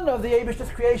none of the Eibishter's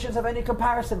creations have any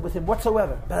comparison with him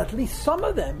whatsoever. But at least some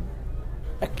of them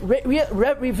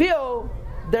reveal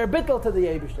their bittul to the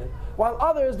Eibishter, while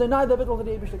others deny their bittul to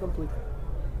the Eibishter completely.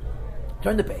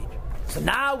 Turn the page. So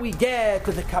now we get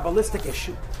to the Kabbalistic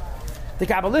issue. The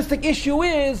Kabbalistic issue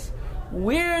is,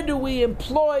 where do we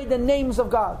employ the names of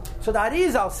God? So the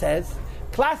Arizal says,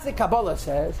 classic Kabbalah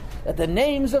says, that the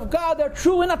names of God are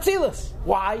true in Atzilus.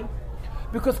 Why?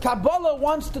 Because Kabbalah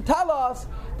wants to tell us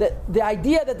that the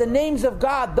idea that the names of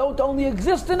God don't only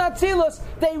exist in Atzilus,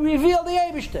 they reveal the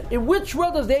Eibishter. In which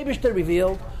world is the Eibishter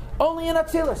revealed? Only in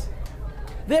Atzilus.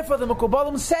 Therefore, the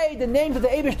Mekubalim say the names of the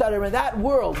Eibishter are in that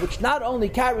world, which not only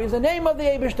carries the name of the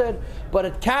Eibishter, but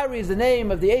it carries the name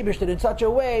of the Eibishter in such a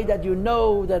way that you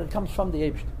know that it comes from the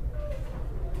Eibishter.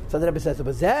 So the Rebbe says,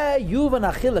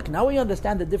 now we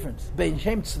understand the difference.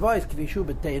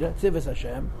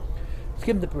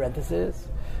 Skim the parenthesis.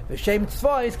 Shem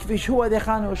Tzvais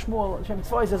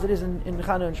as it is in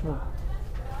Chana and Shmuel.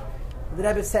 The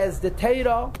Rebbe says the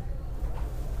Torah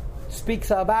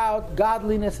speaks about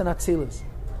godliness and Atzilus.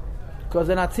 Because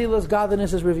in Atzilus,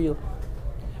 godliness is revealed.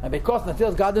 And because in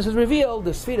Atzilus, godliness is revealed,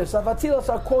 the spheres of Atzilus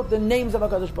are quote the names of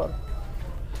HaKadosh Baruch.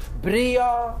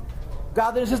 Bria,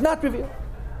 godliness is not revealed.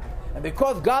 And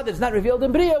because God is not revealed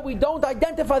in Bria, we don't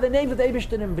identify the names of the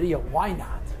Eibishter in Bria. Why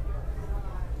not?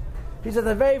 He says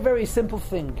a very, very simple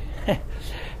thing.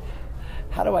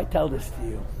 How do I tell this to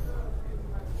you?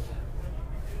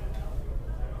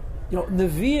 You know,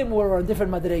 Nevi'im were on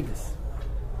different madregas.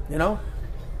 You know?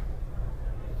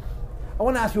 I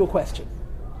want to ask you a question.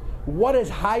 What is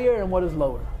higher and what is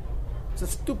lower? It's a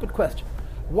stupid question.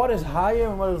 What is higher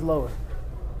and what is lower?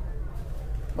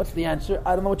 What's the answer?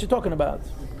 I don't know what you're talking about.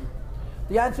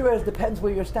 The answer is, depends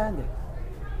where you're standing.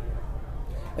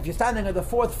 If you're standing on the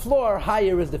 4th floor,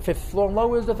 higher is the 5th floor and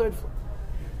lower is the 3rd floor.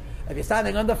 If you're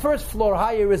standing on the 1st floor,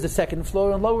 higher is the 2nd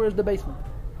floor and lower is the basement.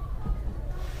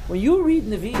 When you read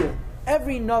Nevi'im,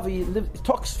 every Navi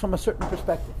talks from a certain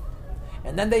perspective.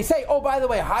 And then they say, oh, by the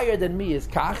way, higher than me is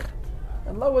Kach,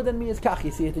 and lower than me is Kach. You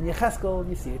see it in Yecheskel,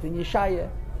 you see it in Yeshaya.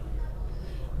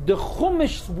 The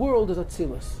Chumash world is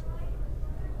Atzilus.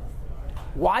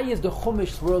 Why is the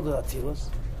Chumash world Atzilus?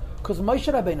 Because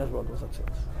Moshe Rabbeinu's world was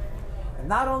Atzilus. And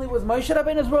not only was Moshe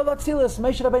Rabbeinu's world Atzilus,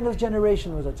 Moshe Rabbeinu's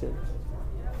generation was Atzilus.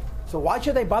 So why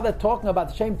should they bother talking about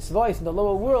the Shem Tzvais in the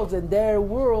lower worlds? In their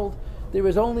world, there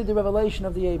is only the revelation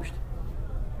of the Eibishter.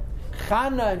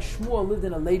 Chana and Shmuel lived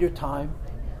in a later time,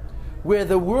 where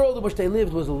the world in which they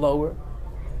lived was lower,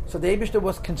 so the Eibishter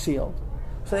was concealed.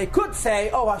 So they could say,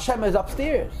 oh, Hashem is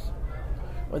upstairs.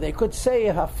 Or they could say,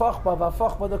 Hafachba,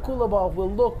 Vafachba, the Kulabah,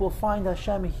 we'll find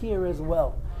Hashem here as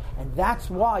well. And that's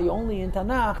why only in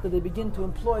Tanakh did they begin to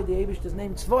employ the Eibishter's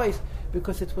name Tzvos,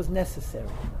 because it was necessary.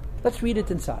 Let's read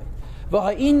it inside.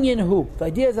 V'ha'inyin hu. The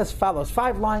idea is as follows,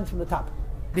 5 lines from the top.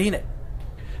 Dine.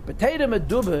 B'teira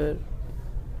meduber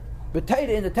But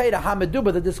in the Torah,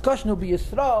 Hamaduba, the discussion will be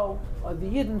Yisrael, the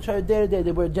Yidden,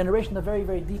 they were a generation of very,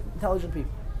 very deep, intelligent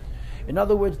people. In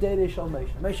other words, Moshe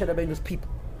Rabbeinu's people.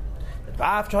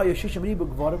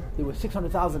 There were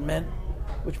 600,000 men,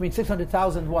 which means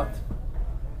 600,000 what?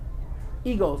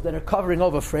 Egos that are covering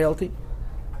over frailty.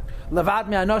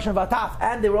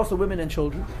 And they were also women and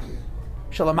children.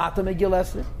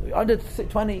 Under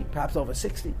 20, perhaps over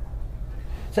 60.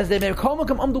 Says the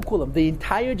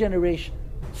entire generation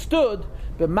stood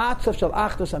in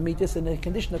a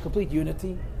condition of complete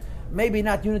unity. Maybe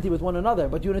not unity with one another,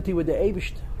 but unity with the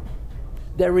Eibishter.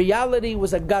 Their reality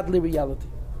was a godly reality.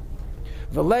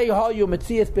 They were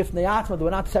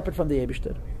not separate from the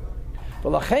Eibishter.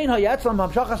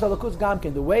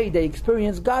 The way they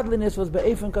experienced godliness was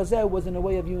in a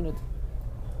way of unity.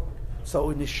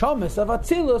 So the Neshamis of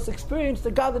Atzilus experienced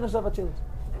the godliness of Atzilus.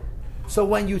 So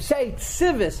when you say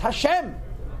Tzivis, Hashem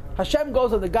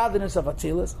goes on the godliness of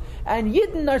Atzilus, and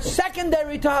Yidden are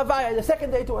secondary to Havaya, they're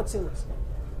secondary to Atzilus.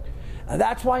 And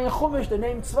that's why in Chumash the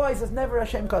name Tzvais is never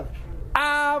Hashem Kadosh.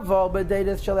 But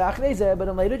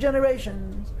in later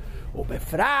generations,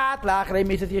 especially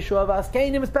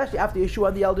after Yeshua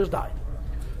and the elders died,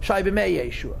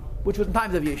 which was in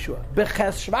times of Yeshua.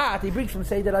 Beches Shvat, he brings from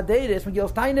Seder Adeiris,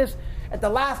 Megillas Tainis, at the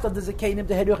last of the Zekanim,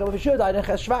 the Heruch of Yeshua died in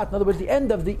Ches Shvat. In other words, the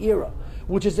end of the era,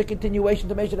 which is the continuation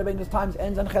to Moshe Rabbeinu's times,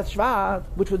 ends on Ches Shvat,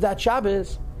 which was that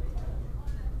Shabbos.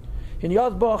 In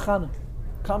Yozbo Chana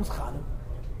comes Chana,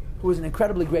 who was an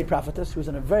incredibly great prophetess, who was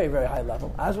on a very, very high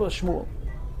level, as was Shmuel.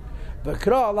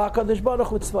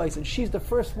 And she's the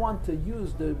first one to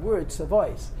use the word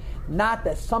Tzavos, not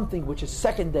as something which is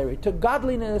secondary to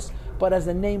godliness, but as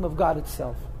the name of God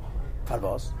itself.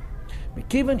 Because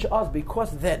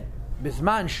then,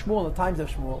 Bizman Shmuel, the times of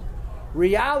Shmuel,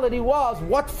 reality was,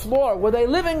 what floor were they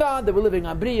living on? They were living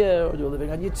on Bria, or they were living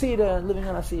on Yetzirah, and living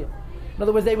on Asiyah. In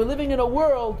other words, they were living in a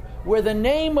world where the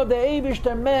name of the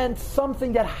Eibishter meant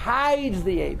something that hides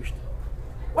the Eibishter.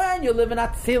 When you live in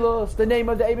Atzilus, the name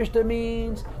of the Eibishter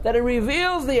means that it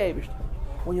reveals the Eibishter.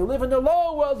 When you live in the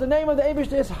lower world, the name of the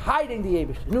Eibishter is hiding the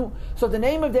Eibishter. No. So the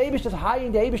name of the Eibishter is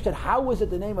hiding the Eibishter. How is it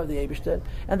the name of the Eibishter?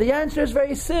 And the answer is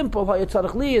very simple. Is you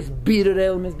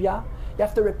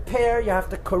have to repair, you have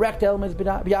to correct El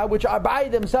Mizbiyah, which are by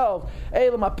themselves,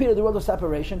 Elam Apir, the world of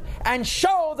separation, and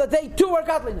show that they too are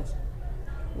godliness.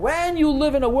 When you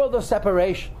live in a world of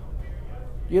separation,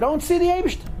 you don't see the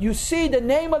Eibishter. You see the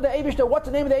name of the Eibishter. What's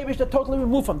the name of the Eibishter? Totally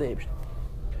removed from the Eibishter.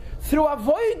 Through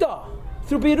Avodah,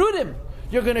 through Birudim,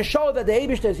 you're going to show that the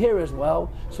Eibishter is here as well.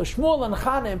 So Shmuel and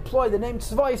Chana employ the name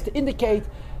Tzvais to indicate,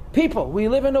 people, we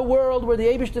live in a world where the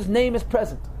Eibishter's name is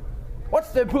present.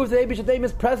 What's the proof the Eibishter's name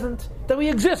is present? That we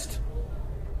exist.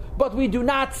 But we do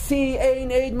not see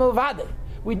Ein Eid Milvade.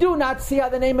 We do not see how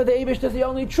the name of the Eibishter is the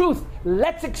only truth.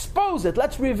 Let's expose it.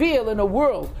 Let's reveal in a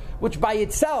world which by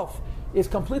itself is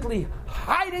completely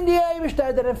hiding the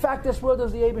Eibishter, that in fact this world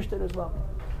is the Eibishter as well.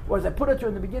 Or as I put it to you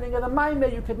in the beginning of the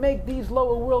Maimeh, you could make these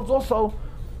lower worlds also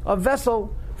a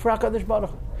vessel for HaKadosh Baruch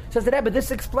Hu. Says the Rebbe,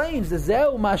 this explains the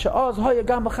Zeu Masha'oz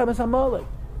Hoyagam B'Chemes HaMolech,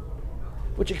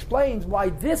 which explains why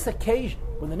this occasion,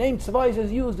 when the name Tzavos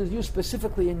is used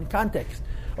specifically in context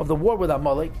of the war with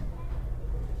Amalek,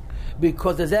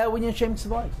 because the Zeu Inyan Shem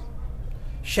Tzavos.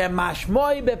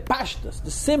 Shemashmoi bepashtus.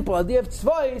 The simple idea of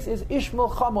tzvos is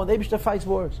Ishmael Chamo. The Eibishter fights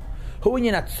wars. Hu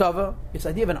inyan atzava. It's the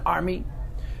idea of an army.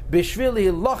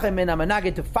 Bishvili lochem in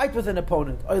amanagid, to fight with an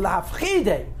opponent. Or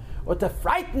lahafchide, or to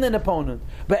frighten an opponent.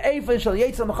 Be'efen shal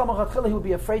yetzel mechamach atchila. He would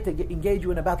be afraid to engage you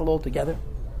in a battle altogether,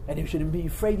 and he shouldn't be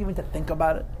afraid even to think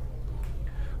about it.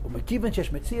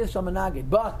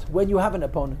 But when you have an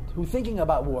opponent who's thinking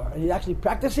about war and he's actually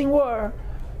practicing war,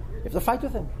 you have to fight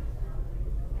with him.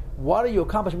 What are you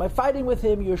accomplishing? By fighting with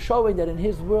him, you're showing that in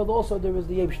his world also there is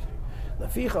the Eibishter. The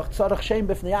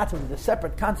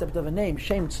separate concept of a name,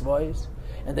 Shem Tzvos.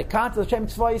 And the concept of Shem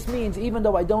Tzvos means, even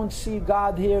though I don't see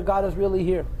God here, God is really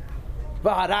here.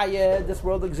 This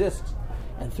world exists.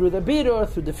 And through the Bidur,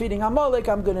 through defeating Amalek,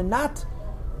 I'm going to not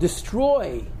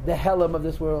destroy the Helam of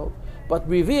this world, but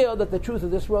reveal that the truth of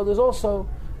this world is also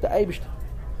the Eibishter.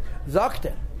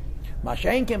 Zakter.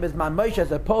 Mashenkim is man Moshe,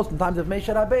 as opposed in times of Moshe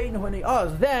Rabbeinu, when he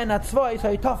was then at Tzvos,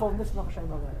 Haytafel, Nisnach Hashem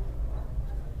Alei.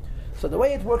 So the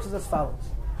way it works is as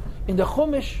follows. In the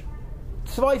Chumash,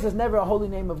 Tzvos is never a holy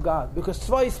name of God, because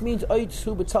Tzvos means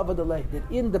Oitzu B'Tzava Delay, that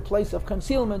in the place of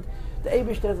concealment, the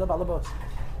Eibishter is the Balabos.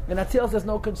 In Atzilus there's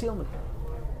no concealment.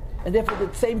 And therefore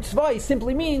the same Tzvos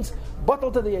simply means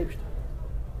bottle to the Eibishter.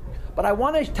 But I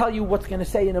want to tell you what's going to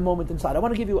say in a moment inside. I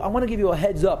want to give you a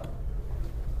heads up.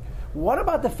 What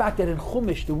about the fact that in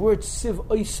Chumash the word Siv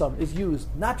Oisam is used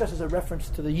not just as a reference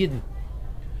to the Yidden,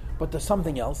 but to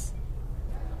something else?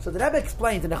 So the Rebbe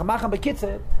explains in the Chamacham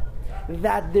Bekitzer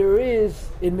that there is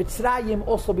in Mitzrayim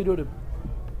also Birurim.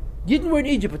 Yidden were in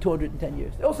Egypt for 210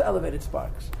 years. They also elevated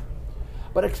sparks.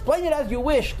 But explain it as you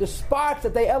wish, the sparks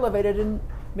that they elevated in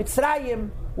Mitzrayim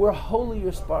were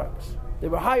holier sparks. They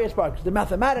were higher sparks. The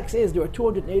mathematics is there are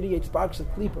 288 sparks of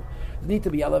Klippa that need to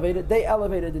be elevated. They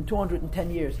elevated in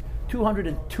 210 years,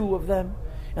 202 of them.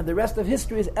 And the rest of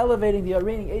history is elevating the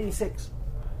remaining 86.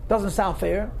 Doesn't sound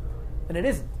fair, and it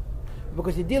isn't.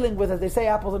 Because you're dealing with, as they say,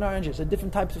 apples and oranges, and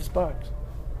different types of sparks.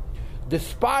 The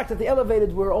sparks that they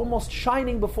elevated were almost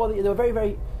shining before they were very,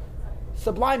 very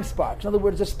sublime sparks. In other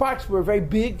words, the sparks were very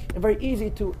big and very easy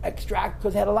to extract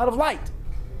because they had a lot of light.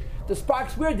 The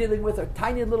sparks we're dealing with are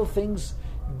tiny little things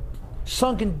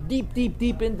sunken deep, deep,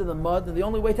 deep into the mud, and the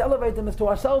only way to elevate them is to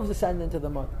ourselves descend into the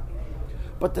mud.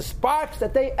 But the sparks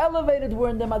that they elevated were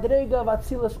in the Madrega of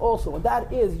Atzilus also, and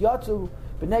that is Yatzu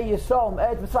B'nai Yisrael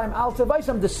Me'ed Mitzrayim Al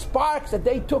Tzevaisam. The sparks that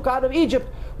they took out of Egypt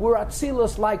were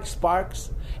Atzilus-like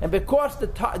sparks, and because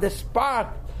the spark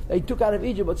they took out of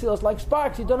Egypt, Atzilus-like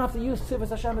sparks, you don't have to use Tzivas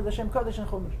Hashem as Hashem Kaddish and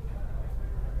Chumash.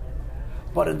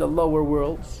 But in the lower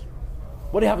worlds,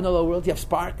 what do you have in the lower worlds? You have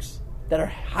sparks that are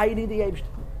hiding the Eibishter.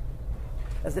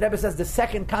 As the Rebbe says, the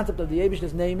second concept of the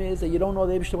Eibishter's name is that you don't know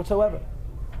the Eibishter whatsoever.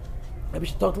 The Eibishter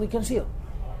is totally concealed.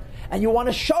 And you want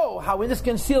to show how in this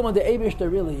concealment the Eibishter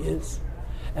really is.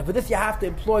 And for this you have to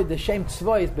employ the Shem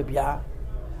Tzvois Bibya.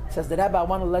 Says the Rebbe, I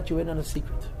want to let you in on a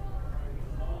secret.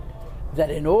 That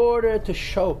in order to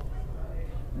show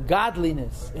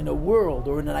godliness in a world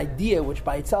or in an idea which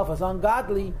by itself is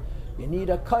ungodly, you need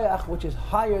a koyach which is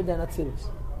higher than Atzilus.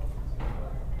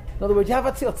 In other words, you have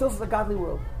Atzilus. Atzilus is a godly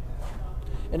world.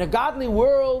 In a godly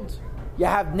world, you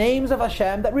have names of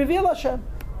Hashem that reveal Hashem.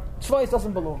 Tzvois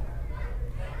doesn't belong.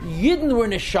 Yidden were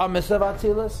neshamas of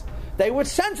Atzilus. They were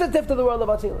sensitive to the world of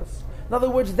Atzilus. In other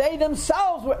words, they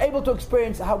themselves were able to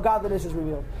experience how godliness is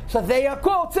revealed. So they are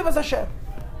called Tzivas Hashem.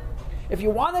 If you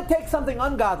want to take something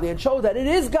ungodly and show that it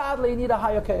is godly, you need a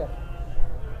higher koyach.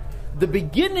 The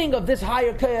beginning of this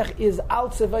higher koyach is Al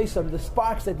Tzevaisam, the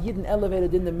sparks that Yidden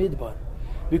elevated in the Midbar.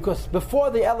 Because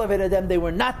before they elevated them, they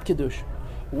were not Kiddush.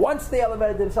 Once they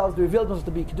elevated themselves, they revealed themselves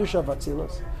to be Kedusha of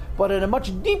Atzilus. But in a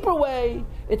much deeper way,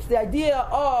 it's the idea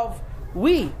of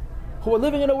we, who are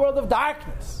living in a world of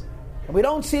darkness. And we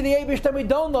don't see the Eibishter, we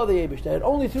don't know the Eibishter. And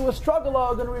only through a struggle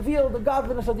are going to reveal the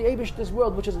godliness of the Eibishter's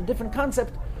world, which is a different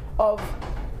concept of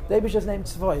the Eibishter's name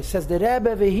Tzvoi. Says the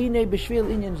Rebbe, Vehine B'shvil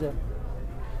Inyan Zeh.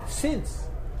 Since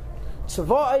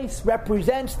Tzvoi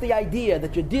represents the idea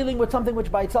that you're dealing with something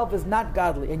which by itself is not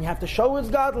godly, and you have to show it's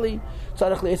godly,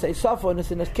 extra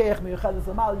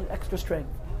strength.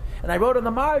 And I wrote on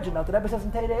the margin, now the Rebbe says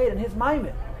in Teda 8 in his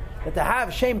Maimed, that to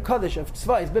have Shem Kaddish of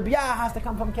Tzvoi, Bibya has to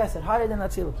come from Kesed, higher than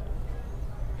Atzilus.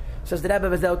 Says the Rebbe,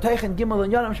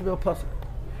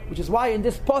 which is why in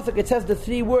this pasuk it says the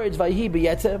three words, Vayhi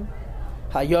B'yetzem,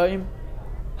 Hayoim,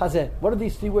 Hazeh. What are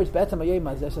these three words? Be'etzem Hayoim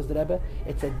Hazeh, says the Rebbe.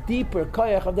 It's a deeper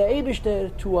koyach of the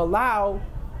Eibishter to allow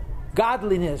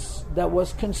godliness that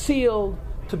was concealed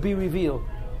to be revealed.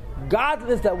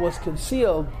 Godliness that was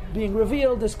concealed being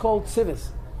revealed is called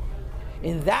Tzivis.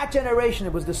 In that generation,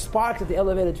 it was the spark that they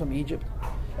elevated from Egypt.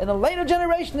 In a later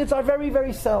generation, it's our very,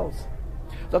 very selves.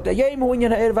 Yom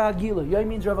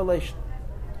means revelation.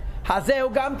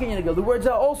 The words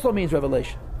also means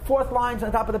revelation. Fourth lines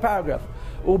on the top of the paragraph.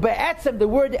 The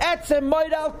word etzem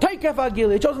moidal teikef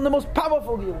agili. It shows in the most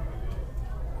powerful gila.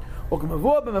 The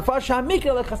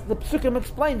Psukim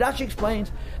explained, Rashi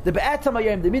explains,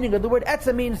 the meaning of the word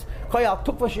etzem means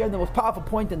the most powerful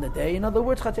point in the day. In other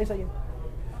words, chatzei.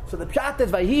 So the pshat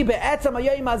is Vayhi be'etzem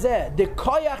hayom hazeh, the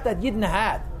koyach that Yidden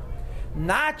had,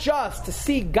 not just to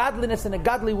see godliness in a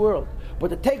godly world, but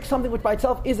to take something which by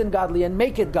itself isn't godly and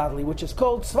make it godly, which is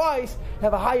called tzvais,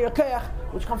 have a higher koyach,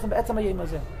 which comes from be'etzem hayom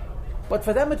hazeh. But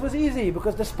for them it was easy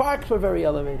because the sparks were very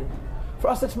elevated. For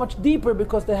us it's much deeper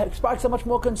because the sparks are much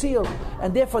more concealed,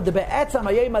 and therefore the be'etzem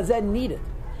hayom hazeh needed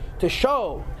to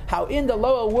show how in the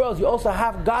lower worlds you also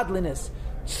have godliness.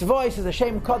 Tzvois is a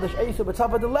Shem Kaddish, Eisu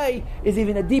B'tzava delay is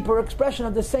even a deeper expression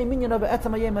of the same meaning of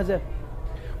Etzem Hayom Hazeh.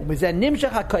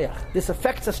 This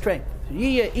affects the strength.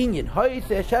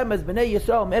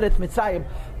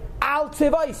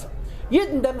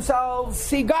 Yidden themselves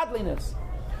see godliness.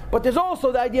 But there's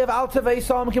also the idea of Al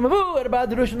Tzevaisam Kimavu, about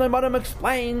the Rosh Hashanah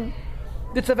explain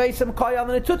the Tzevaisam Koyal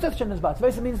and the Tutzach Shenizbat.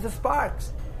 Tzevaisam means the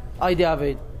sparks. Idea of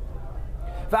it.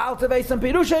 Higher than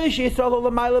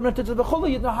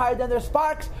their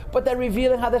sparks, but they're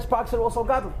revealing how their sparks are also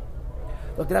godly.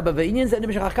 But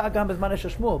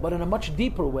in a much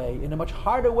deeper way, in a much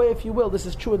harder way, if you will, this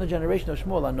is true in the generation of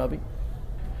Shmuel HaNavi.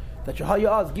 that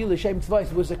Shehaya Gila Shem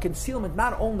Tzvos was a concealment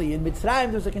not only in Mitzrayim,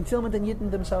 there was a concealment in Yidden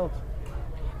themselves.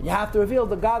 And you have to reveal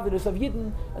the godliness of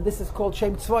Yidden, and this is called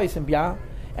Shem Tzvos in Bia.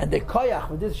 And the Koyach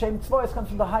with this Shem Tzvos comes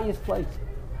from the highest place.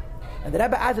 And the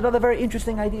Rebbe adds another very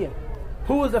interesting idea.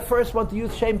 Who was the first one to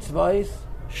use Shem Tzvos?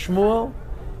 Shmuel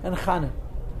and Chana.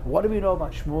 What do we know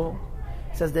about Shmuel?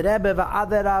 It says the Rebbe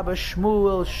va'ader Rabba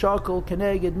Shmuel Shokol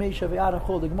Keneged Mesha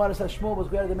v'Arachol. The Gemara says Shmuel was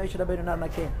greater than Mesha Rabbeinu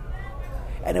Narnakim.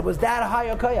 And it was that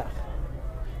higher koyach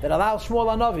that allows Shmuel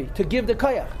HaNavi to give the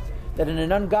koyach that in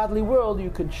an ungodly world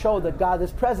you can show that God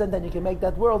is present and you can make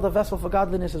that world a vessel for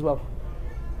godliness as well.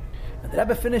 And the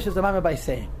Rebbe finishes the Mama by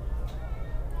saying,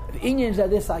 the Indians are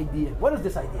this idea. What is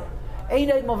this idea?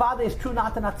 Einay Mavada is true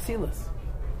not in Atzilus.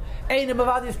 Einay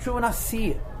Mavada is true in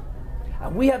Asiyah.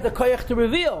 And we have the koyach to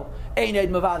reveal Einay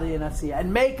Mavada in Asiyah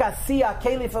and make Asiyah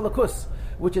Keli Felakus,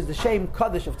 which is the Shem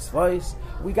Kaddish of Tzvos.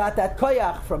 We got that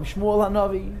koyach from Shmuel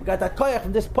HaNavi. We got that koyach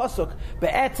from this pasuk.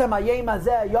 Be'etzem hayem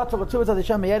hazeh yotzor v'tzuvas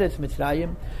Hashem me'eretz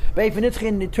Mitzrayim. Be'ifinitzchi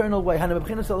in an eternal way. Hana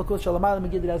b'bchinas alakus shalamayla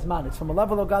megidr azman. It's from a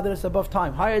level of godliness above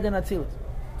time, higher than Atzilus.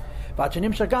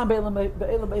 V'achanim shagam be'elam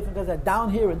be'ifin gazeh.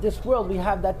 Down here in this world, we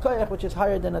have that koyach which is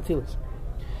higher than Atzilus.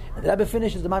 And the Rebbe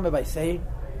finishes the Maimah by saying,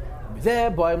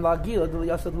 "Zeh boim la'gila d'li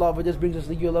yasad love." This brings us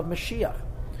the Gil of Mashiach.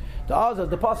 The other,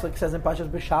 the pasuk says in Parshas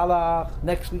B'Shalach,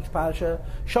 next week's Parsha,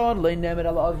 Shon lein nemer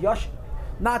ala of Yosh.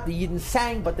 Not the Yidden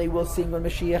sang, but they will sing when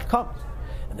Mashiach comes.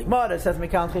 And the Gemara says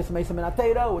Mekan Chiyas Meisim in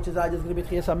Atera, which is just going to be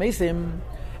Chiyas Meisim.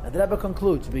 And the Rebbe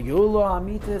concludes, B'Geulo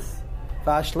Hamitis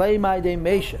V'Ashlei Ma'idei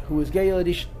Meisha, who is Geil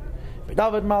Edish,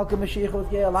 B'David Malka Mashiach was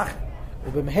Geil Lach,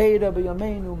 U'B'Mheira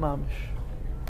B'Yameinu Mamish.